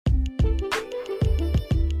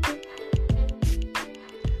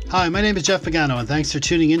Hi, my name is Jeff Pagano, and thanks for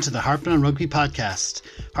tuning in to the Harpin' on Rugby podcast.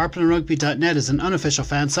 HarpinOnRugby.net is an unofficial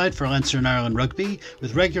fan site for Leinster and Ireland rugby,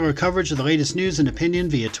 with regular coverage of the latest news and opinion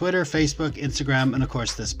via Twitter, Facebook, Instagram, and of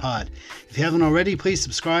course this pod. If you haven't already, please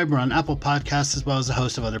subscribe. We're on Apple Podcasts as well as a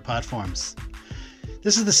host of other platforms.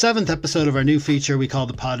 This is the 7th episode of our new feature we call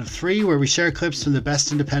the Pod of Three, where we share clips from the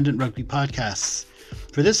best independent rugby podcasts.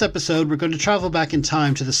 For this episode, we're going to travel back in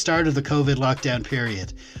time to the start of the COVID lockdown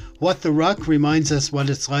period. What the Ruck reminds us what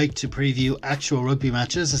it's like to preview actual rugby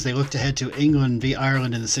matches as they look to head to England v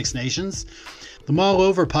Ireland in the Six Nations. The Maul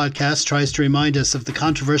Over podcast tries to remind us of the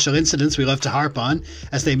controversial incidents we love to harp on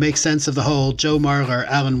as they make sense of the whole Joe Marler,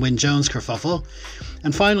 Alan Wynne-Jones kerfuffle.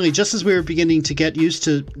 And finally, just as we were beginning to get used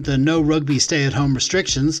to the no rugby stay-at-home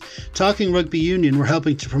restrictions, Talking Rugby Union were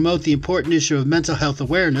helping to promote the important issue of mental health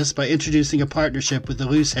awareness by introducing a partnership with the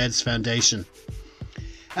Looseheadz Foundation.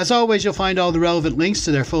 As always, you'll find all the relevant links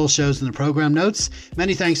to their full shows in the program notes.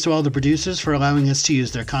 Many thanks to all the producers for allowing us to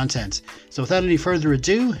use their content. So without any further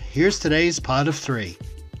ado, here's today's Pod of Three.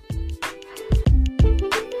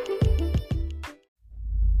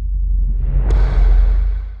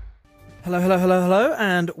 Hello,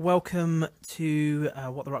 and welcome to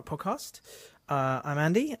What the Ruck podcast. I'm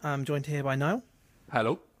Andy. I'm joined here by Niall.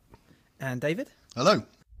 Hello. And David. Hello.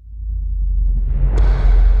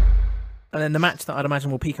 And then the match that I'd imagine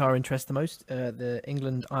will pique our interest the most, the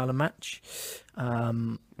England-Ireland match,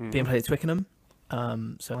 being played at Twickenham.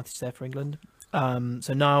 So advantage there for England.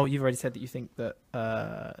 So Niall, you've already said that you think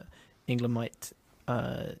that England might...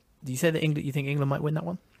 do you say that you think England might win that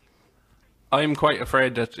one? I'm quite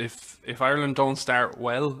afraid that if Ireland don't start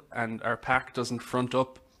well and our pack doesn't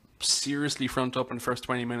seriously front up in the first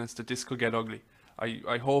 20 minutes, that this could get ugly.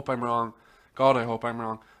 I hope I'm wrong. God, I hope I'm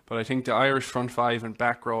wrong. But I think the Irish front five and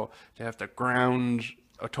back row, they have to ground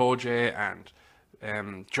Otoje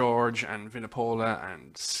and George and Vinipola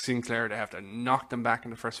and Sinclair. They have to knock them back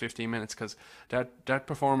in the first 15 minutes because that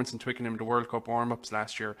performance in Twickenham, the World Cup warm-ups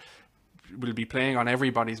last year, will be playing on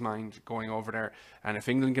everybody's mind going over there. And if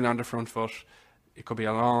England get on the front foot, it could be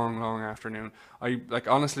a long, long afternoon. I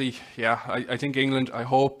think England, I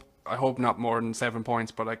hope not more than 7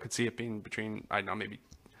 points, but I could see it being between, I don't know, maybe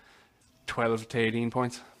 12 to 18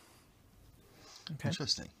 points. Okay.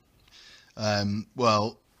 Interesting.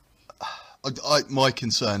 Well, my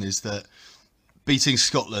concern is that beating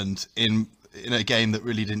Scotland in a game that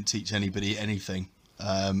really didn't teach anybody anything,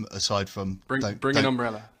 aside from bring an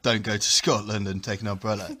umbrella. Don't go to Scotland and take an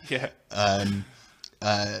umbrella. Yeah. I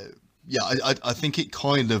think it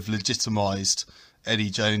kind of legitimised Eddie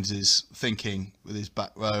Jones's thinking with his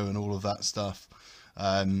back row and all of that stuff.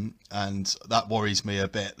 And that worries me a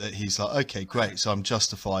bit that he's like, okay, great, so I'm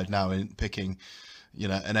justified now in picking,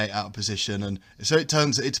 an 8 out position, and so it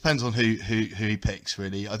depends on who he picks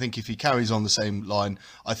really. I think if he carries on the same line,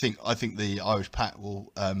 I think the Irish pack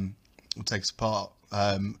will take us apart,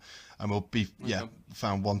 and we'll be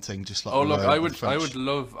found wanting just like. Oh look, I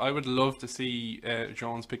would love to see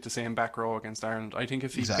Jones pick the same back row against Ireland. I think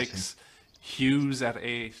if he picks Hughes at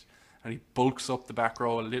 8 and he bulks up the back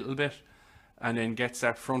row a little bit, and then gets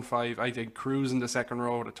that front five. I think Cruz in the second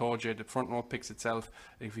row, the Toje, the front row picks itself.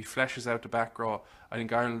 If he fleshes out the back row, I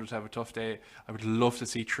think Ireland would have a tough day. I would love to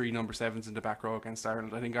see 3 number 7s in the back row against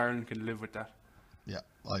Ireland. I think Ireland can live with that. Yeah,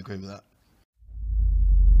 I agree with that.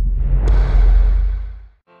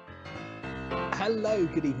 Hello,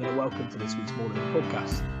 good evening, and welcome to this week's Morning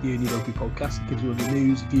Podcast, the only rugby podcast that gives you all the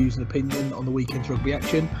news, views, and opinion on the weekend's rugby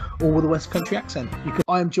action, all with a West Country accent.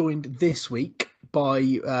 I am joined this week by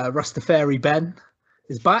Rastafari Ben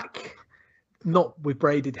is back, not with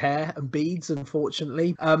braided hair and beads,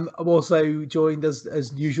 unfortunately. I'm also joined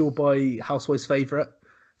as usual by Housewife's favourite,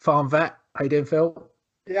 Farm Vet. How you doing, Phil?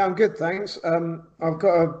 Yeah, I'm good, thanks. I've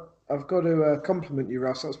got to compliment you,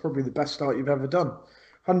 Russ. That's probably the best start you've ever done.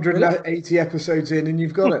 180 episodes in, and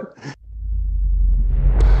you've got it.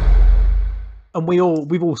 And we've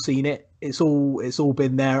all seen it. It's all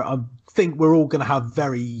been there. I think we're all going to have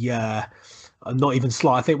not even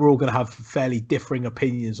slight. I think we're all going to have fairly differing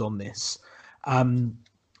opinions on this.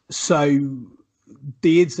 So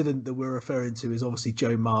the incident that we're referring to is obviously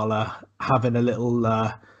Joe Marler having a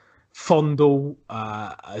little fondle,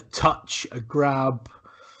 a touch, a grab.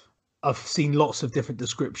 I've seen lots of different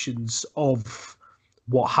descriptions of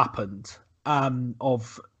what happened,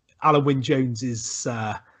 of Alan Wynne-Jones's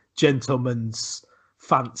gentleman's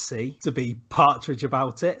fancy to be partridge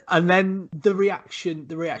about it, and then the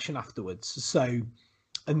reaction afterwards. So,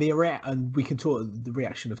 and we can talk the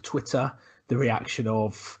reaction of Twitter, the reaction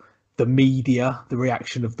of the media, the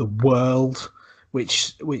reaction of the world,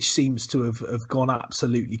 which seems to have gone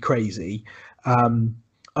absolutely crazy. And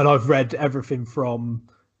I've read everything from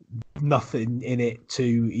nothing in it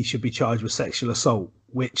to he should be charged with sexual assault,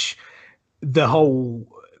 which the whole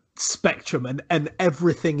spectrum and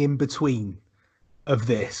everything in between of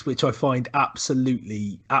this, which I find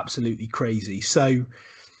absolutely crazy. So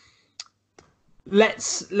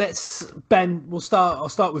let's Ben, I'll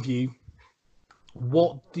start with you.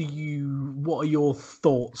 What are your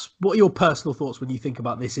thoughts? What are your personal thoughts when you think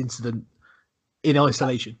about this incident in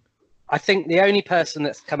isolation? I think the only person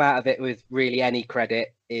that's come out of it with really any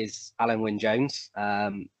credit is Alan Wynne-Jones.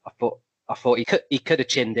 I thought he could have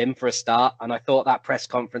chinned him for a start, and I thought that press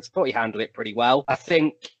conference, I thought he handled it pretty well. I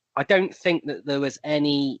don't think that there was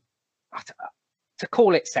any, to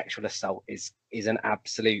call it sexual assault is an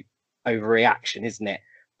absolute overreaction, isn't it?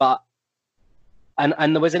 But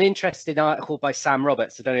and there was an interesting article by Sam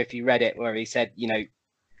Roberts, I don't know if you read it, where he said,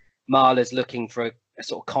 Marler's looking for a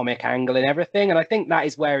sort of comic angle and everything, and I think that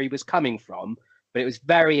is where he was coming from, but it was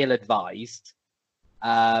very ill-advised,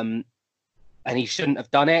 and he shouldn't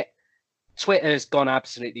have done it. Twitter's gone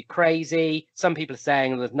absolutely crazy. Some people are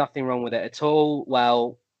saying there's nothing wrong with it at all.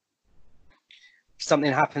 Well, if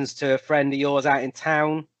something happens to a friend of yours out in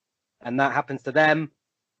town and that happens to them,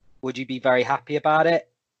 would you be very happy about it?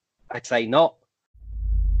 I'd say not.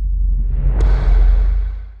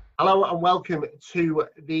 Hello and welcome to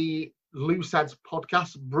the Looseheadz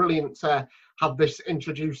podcast. Brilliant to have this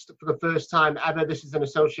introduced for the first time ever. This is an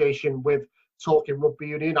association with Talking Rugby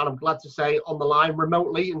Union, and I'm glad to say on the line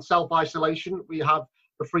remotely in self-isolation we have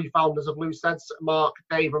the three founders of Looseheadz, Mark,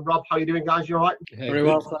 Dave and Rob. How are you doing, guys? You all right? Very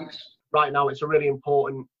well, thanks. Right now it's a really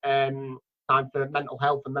important time for mental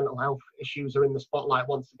health, and mental health issues are in the spotlight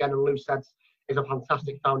once again, and Looseheadz is a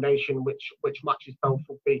fantastic foundation which matches both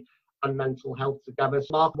rugby and mental health together. So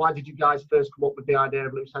Mark, why did you guys first come up with the idea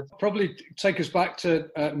of Looseheadz? Probably take us back to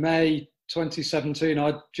May 2017.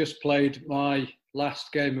 I'd just played my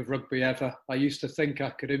last game of rugby ever. I used to think I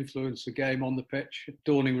could influence a game on the pitch.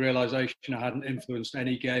 Dawning realisation I hadn't influenced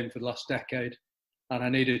any game for the last decade, and I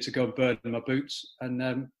needed to go and burn my boots.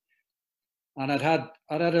 And I'd had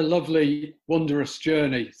a lovely, wondrous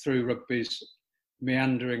journey through rugby's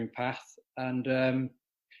meandering path, and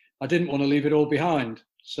I didn't want to leave it all behind.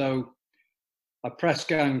 So I press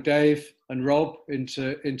gang Dave and Rob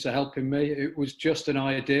into helping me. It was just an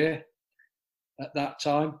idea at that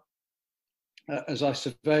time. As I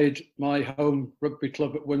surveyed my home rugby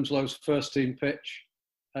club at Wimslow's first team pitch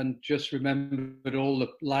and just remembered all the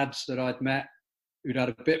lads that I'd met who'd had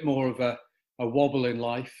a bit more of a wobble in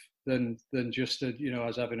life than just I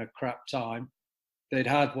was having a crap time. They'd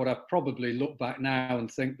had what I probably look back now and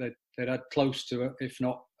think that they'd had close to it, if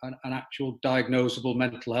not an actual diagnosable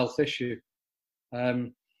mental health issue.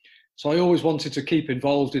 So I always wanted to keep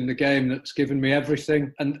involved in the game that's given me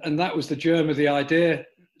everything. And that was the germ of the idea.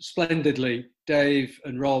 Splendidly, Dave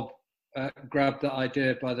and Rob grabbed that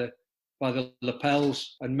idea by the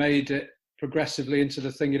lapels and made it progressively into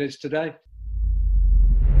the thing it is today.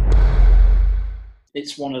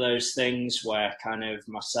 It's one of those things where kind of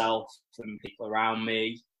myself and people around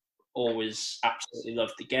me always absolutely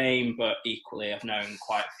loved the game, but equally I've known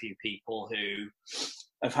quite a few people who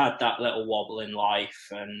have had that little wobble in life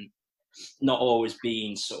and not always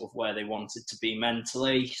been sort of where they wanted to be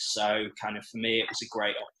mentally. So kind of for me, it was a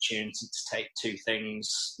great opportunity to take two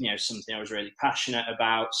things, something I was really passionate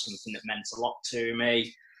about, something that meant a lot to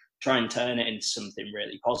me, try and turn it into something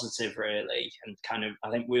really positive, really. And kind of,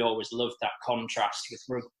 I think we always loved that contrast with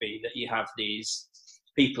rugby, that you have these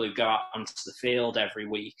people who go out onto the field every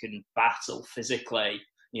week and battle physically,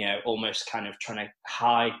 almost kind of trying to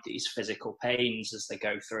hide these physical pains as they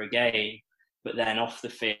go through a game. But then off the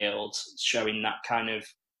field, showing that kind of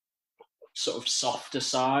sort of softer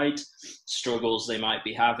side, struggles they might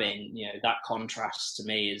be having, that contrast to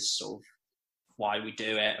me is sort of why we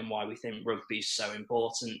do it and why we think rugby is so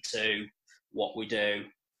important to what we do.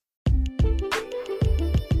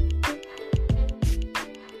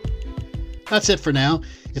 That's it for now.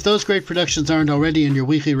 If those great productions aren't already in your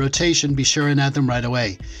weekly rotation, be sure and add them right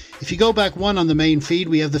away. If you go back one on the main feed,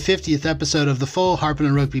 we have the 50th episode of the full Harpin'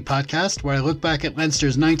 and Rugby podcast, where I look back at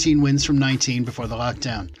Leinster's 19 wins from 19 before the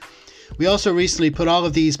lockdown. We also recently put all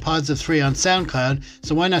of these pods of 3 on SoundCloud,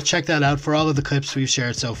 so why not check that out for all of the clips we've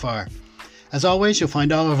shared so far. As always, you'll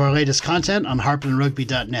find all of our latest content on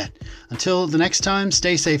harpinandrugby.net. Until the next time,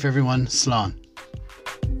 stay safe everyone. Slán.